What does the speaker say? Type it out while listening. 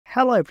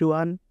Hello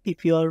everyone,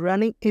 if you are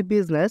running a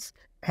business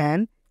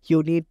and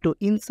you need to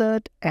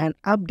insert and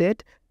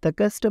update the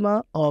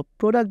customer or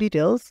product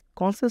details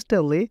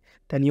consistently,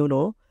 then you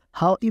know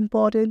how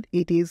important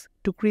it is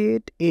to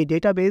create a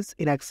database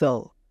in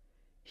Excel.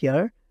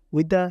 Here,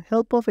 with the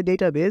help of a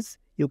database,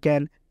 you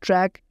can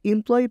track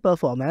employee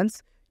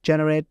performance,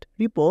 generate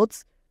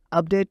reports,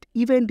 update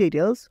event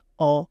details,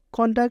 or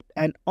conduct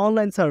an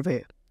online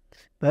survey.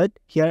 But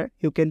here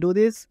you can do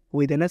this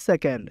within a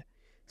second.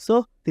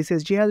 So this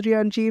is Zehad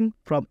Rian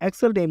from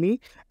Excel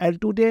Demi,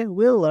 and today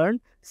we'll learn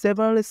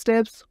several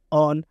steps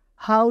on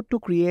how to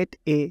create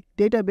a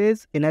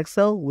database in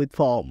Excel with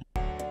form.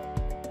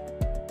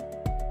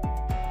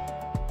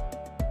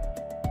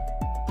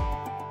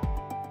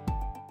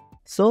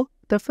 So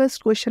the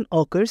first question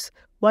occurs,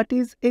 what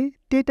is a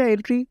data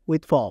entry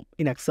with form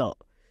in Excel?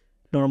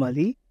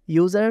 Normally,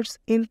 users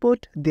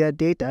input their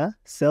data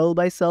cell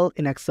by cell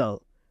in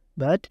Excel.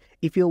 But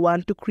if you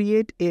want to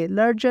create a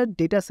larger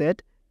dataset,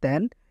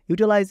 then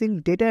utilizing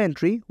data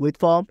entry with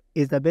form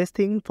is the best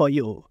thing for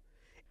you.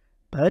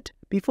 But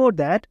before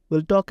that,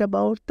 we'll talk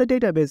about the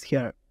database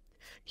here.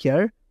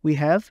 Here we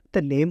have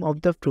the name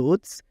of the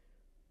fruits,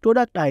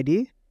 product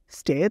ID,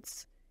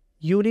 states,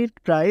 unit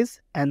price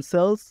and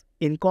cells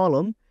in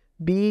column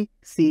B,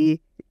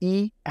 C,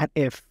 E and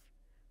F.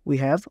 We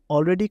have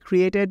already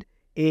created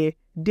a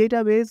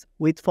database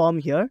with form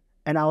here,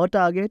 and our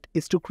target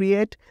is to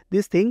create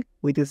this thing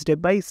with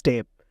step by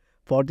step.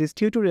 For this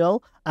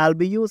tutorial, I'll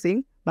be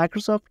using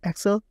Microsoft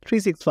Excel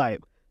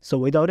 365. So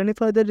without any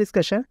further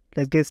discussion,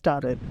 let's get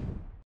started.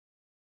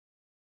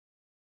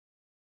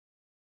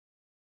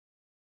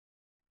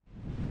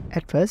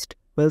 At first,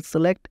 we'll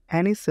select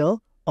any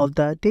cell of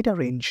the data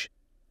range.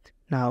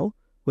 Now,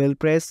 we'll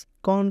press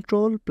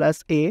Ctrl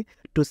plus A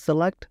to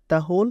select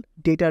the whole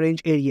data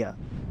range area.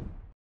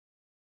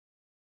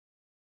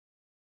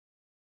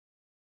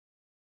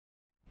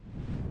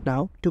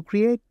 Now, to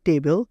create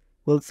table,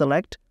 we'll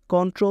select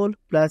Ctrl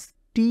plus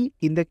T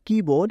in the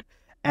keyboard,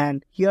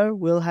 and here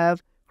we'll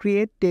have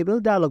Create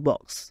Table dialog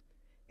box.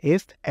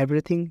 If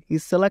everything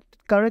is selected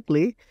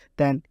correctly,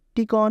 then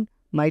tick on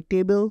My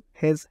table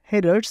has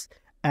headers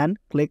and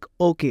click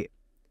OK.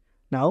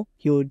 Now,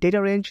 your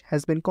data range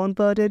has been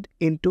converted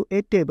into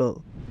a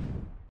table.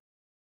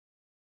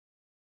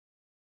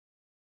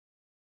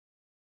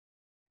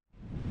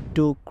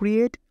 To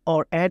create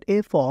or add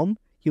a form,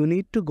 you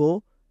need to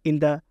go in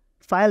the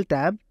File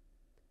tab.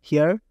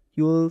 Here,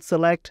 you will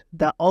select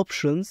the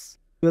options.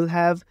 You will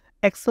have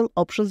Excel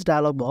Options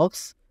dialog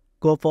box.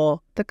 Go for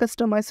the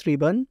Customize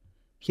ribbon.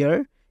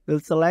 Here, you will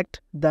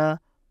select the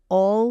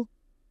All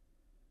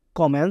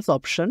Comments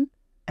option,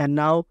 and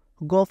now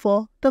go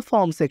for the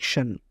Form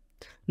section.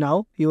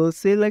 Now, you will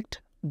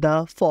select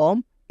the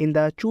form in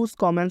the Choose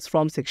Comments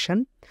From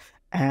section,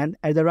 and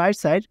at the right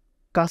side,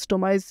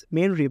 Customize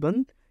Main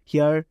ribbon.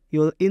 Here,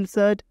 you will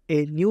insert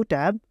a new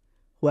tab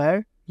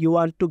where you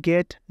want to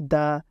get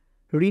the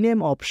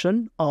rename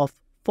option of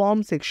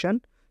form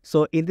section.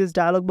 So in this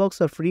dialog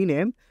box of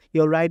rename,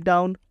 you'll write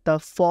down the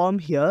form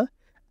here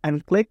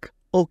and click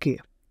OK.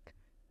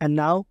 And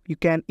now you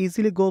can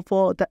easily go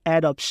for the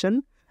add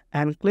option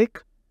and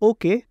click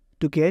OK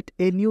to get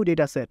a new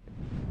dataset.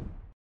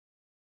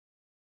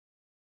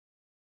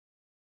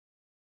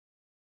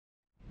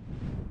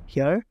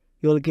 Here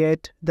you'll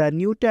get the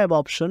new tab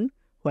option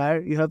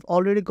where you have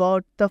already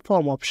got the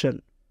form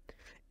option.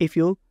 If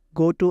you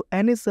go to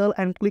any cell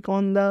and click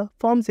on the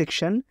form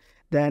section,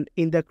 then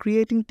in the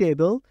creating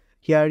table,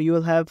 here you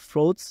will have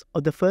fruits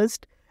of the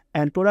first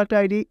and product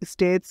ID,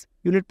 states,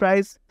 unit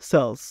price,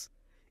 cells.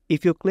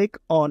 If you click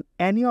on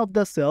any of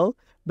the cell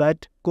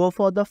but go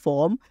for the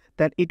form,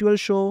 then it will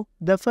show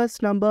the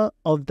first number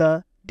of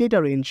the data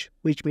range,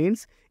 which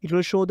means it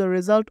will show the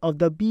result of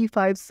the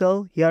B5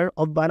 cell here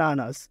of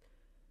bananas.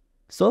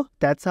 So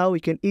that's how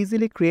we can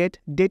easily create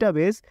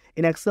database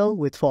in Excel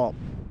with form.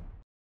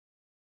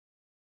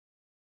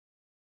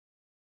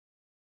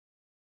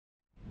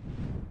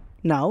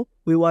 Now,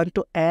 we want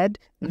to add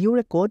new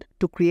record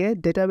to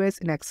create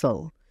database in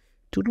Excel.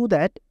 To do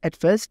that, at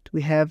first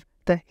we have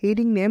the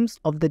heading names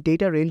of the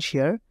data range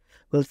here.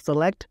 We'll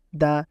select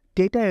the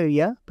data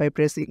area by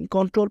pressing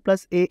Ctrl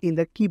plus A in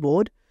the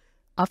keyboard.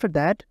 After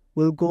that,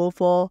 we'll go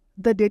for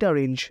the data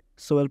range.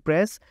 So we'll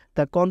press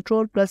the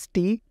Ctrl plus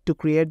T to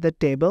create the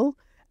table.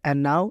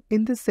 And now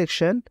in this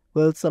section,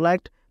 we'll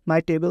select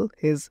My table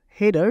has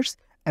headers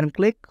and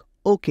click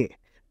OK.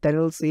 Then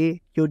you'll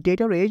see your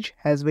data range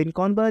has been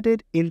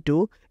converted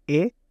into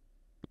a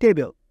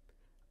table.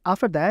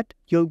 After that,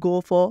 you'll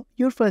go for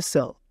your first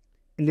cell.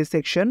 In this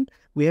section,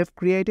 we have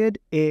created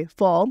a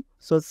form.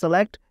 So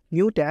select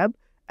New tab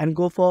and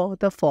go for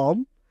the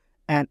form.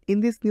 And in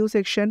this new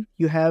section,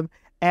 you have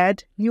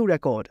Add New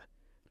Record.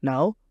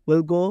 Now,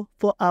 we'll go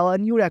for our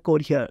new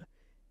record here.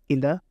 In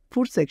the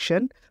food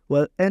section,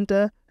 we'll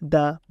enter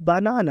the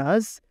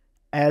bananas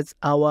as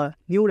our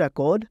new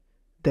record.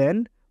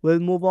 Then we'll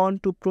move on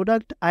to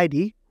product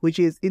ID, which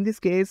is in this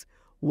case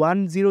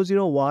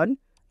 1001,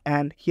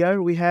 and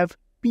here we have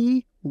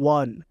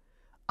P1.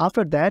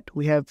 After that,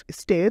 we have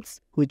states,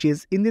 which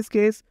is in this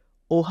case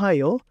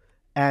Ohio,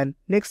 and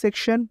next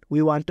section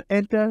we want to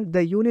enter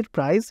the unit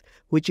price,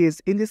 which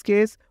is in this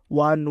case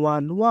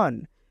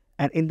 111,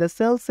 and in the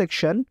sales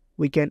section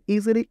we can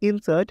easily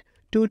insert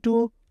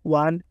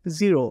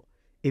 2210.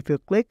 If you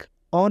click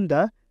on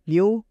the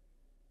new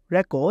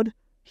record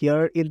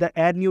here in the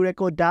add new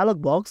record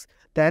dialog box,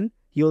 then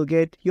you'll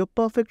get your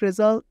perfect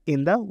result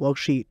in the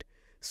worksheet.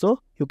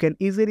 So you can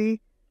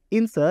easily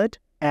insert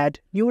add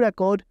new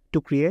record to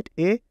create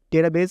a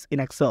database in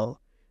Excel.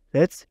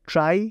 Let's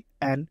try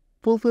and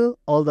fulfill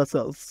all the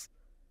cells.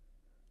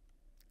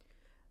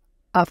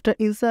 After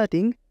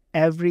inserting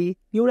every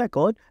new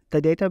record,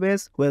 the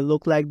database will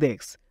look like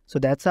this. So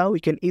that's how we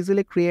can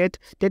easily create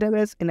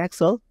database in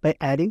Excel by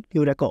adding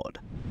new record.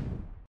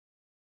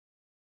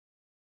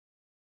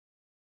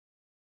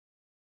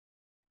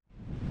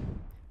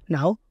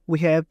 Now we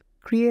have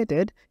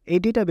created a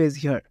database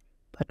here,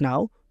 but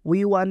now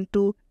we want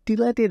to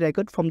delete a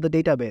record from the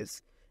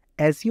database.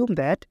 Assume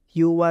that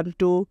you want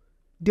to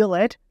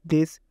delete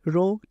this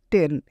row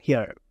 10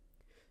 here.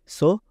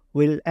 So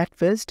we'll at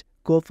first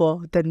go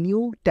for the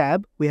new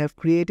tab we have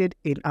created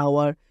in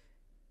our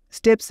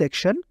step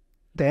section.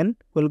 Then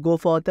we'll go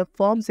for the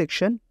form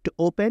section to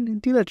open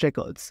delete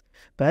records,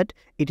 but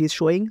it is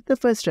showing the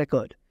first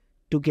record.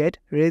 To get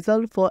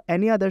result for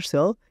any other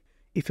cell,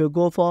 if you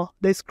go for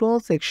the scroll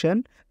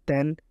section,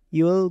 then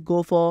you will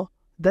go for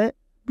the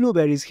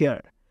blueberries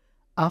here.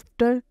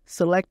 After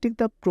selecting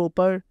the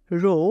proper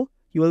row,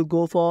 you will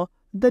go for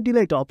the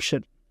delete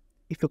option.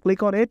 If you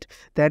click on it,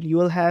 then you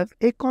will have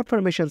a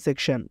confirmation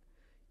section.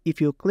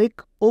 If you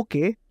click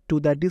OK to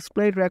the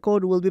displayed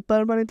record will be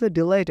permanently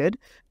deleted,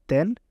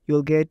 then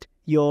you'll get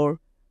your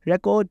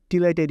record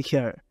deleted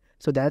here.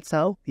 So that's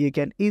how you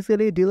can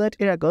easily delete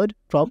a record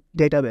from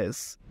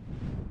database.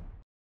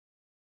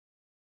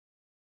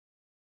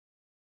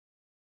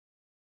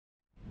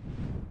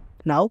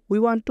 Now we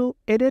want to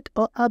edit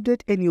or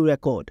update a new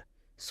record.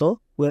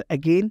 So we'll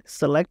again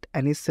select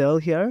any cell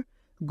here,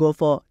 go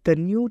for the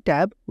new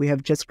tab we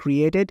have just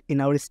created in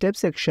our step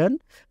section,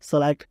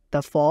 select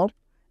the form,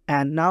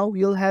 and now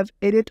you'll have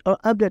edit or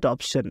update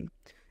option.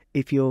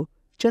 If you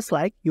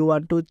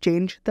want to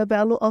change the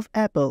value of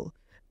apple,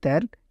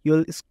 then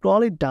you'll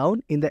scroll it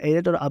down in the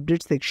edit or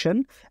update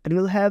section and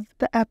you'll have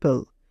the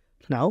apple.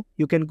 Now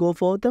you can go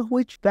for the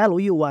which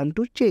value you want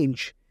to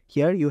change.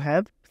 Here you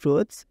have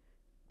fruits,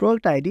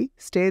 product ID,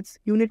 states,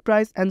 unit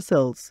price and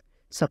sales.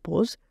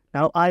 Suppose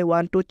now I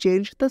want to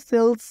change the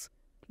sales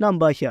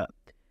number here.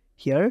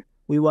 Here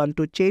we want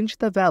to change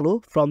the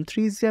value from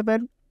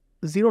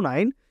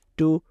 3709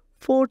 to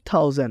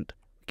 4000.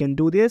 You can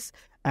do this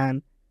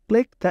and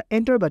click the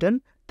enter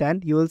button.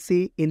 Then you will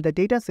see in the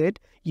dataset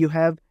you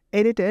have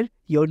edited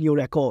your new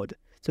record.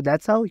 So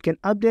that's how you can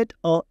update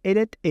or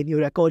edit a new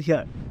record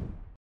here.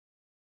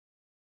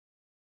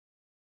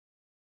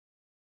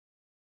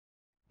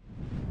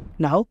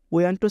 Now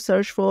we want to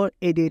search for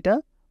a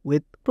data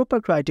with proper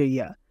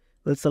criteria.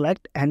 We'll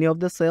select any of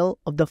the cell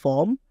of the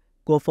form,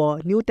 go for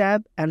new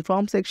tab and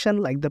form section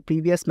like the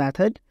previous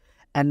method,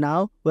 and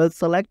now we'll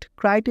select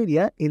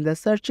criteria in the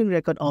searching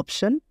record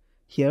option.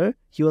 Here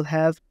you will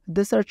have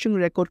the searching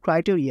record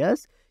criteria.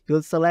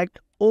 You'll select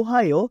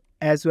Ohio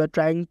as we are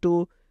trying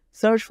to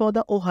search for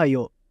the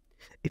Ohio.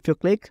 If you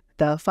click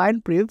the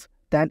find priv,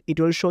 then it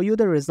will show you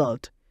the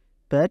result.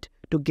 But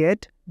to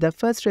get the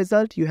first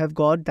result you have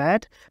got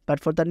that, but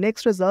for the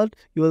next result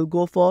you will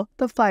go for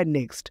the find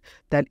next.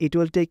 Then it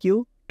will take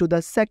you to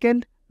the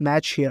second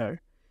match here.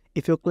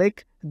 If you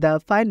click the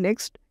find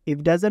next, if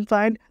it doesn't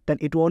find, then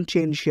it won't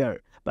change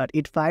here. But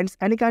it finds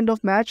any kind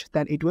of match,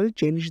 then it will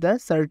change the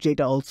search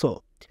data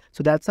also.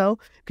 So that's how you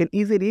can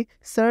easily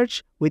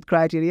search with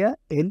criteria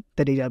in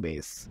the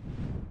database.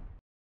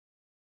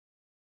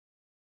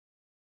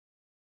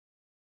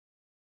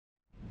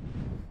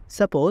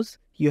 Suppose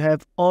you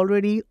have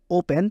already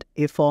opened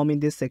a form in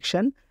this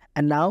section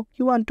and now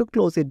you want to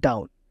close it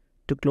down.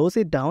 To close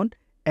it down,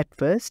 at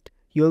first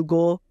you'll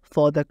go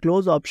for the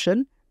close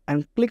option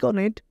and click on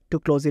it to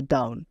close it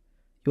down.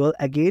 You will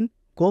again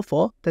go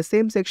for the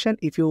same section.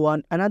 If you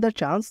want another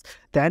chance,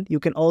 then you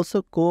can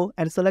also go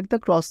and select the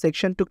cross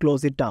section to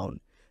close it down.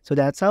 So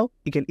that's how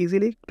you can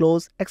easily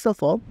close Excel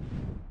form.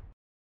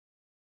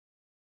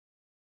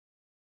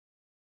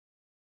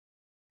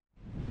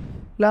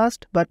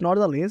 Last but not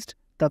the least,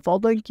 the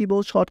following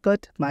keyboard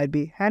shortcut might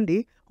be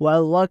handy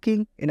while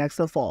working in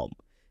Excel form.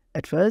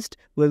 At first,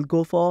 we'll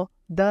go for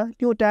the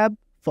new tab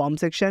form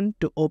section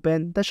to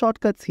open the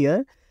shortcuts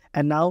here.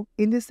 And now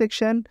in this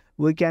section,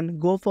 we can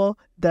go for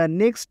the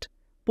next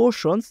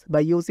portions by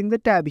using the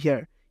tab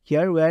here.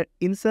 Here we are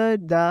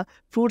insert the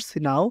fruits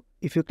now.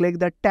 If you click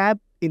the tab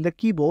in the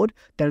keyboard,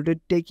 then it will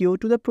take you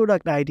to the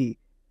product ID.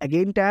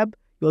 Again tab,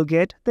 you will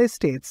get the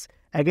states.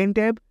 Again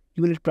tab,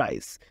 unit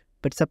price.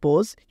 But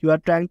suppose you are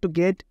trying to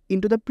get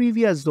into the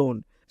previous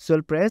zone. So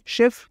you'll press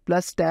Shift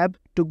plus Tab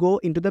to go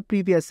into the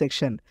previous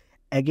section.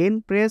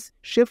 Again press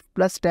Shift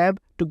plus Tab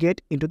to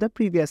get into the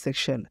previous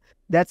section.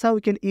 That's how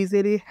we can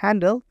easily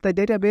handle the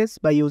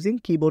database by using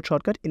keyboard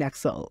shortcut in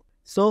Excel.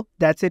 So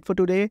that's it for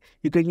today.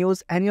 You can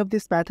use any of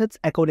these methods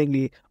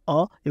accordingly,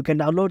 or you can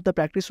download the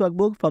practice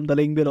workbook from the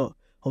link below.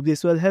 Hope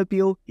this will help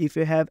you. If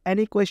you have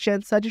any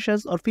questions,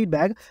 suggestions or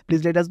feedback,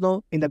 please let us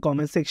know in the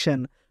comment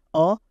section.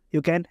 Or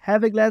you can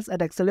have a glance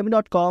at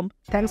excellemmy.com.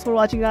 Thanks for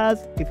watching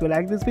us. If you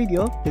like this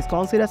video, please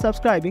consider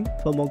subscribing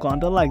for more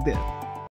content like this.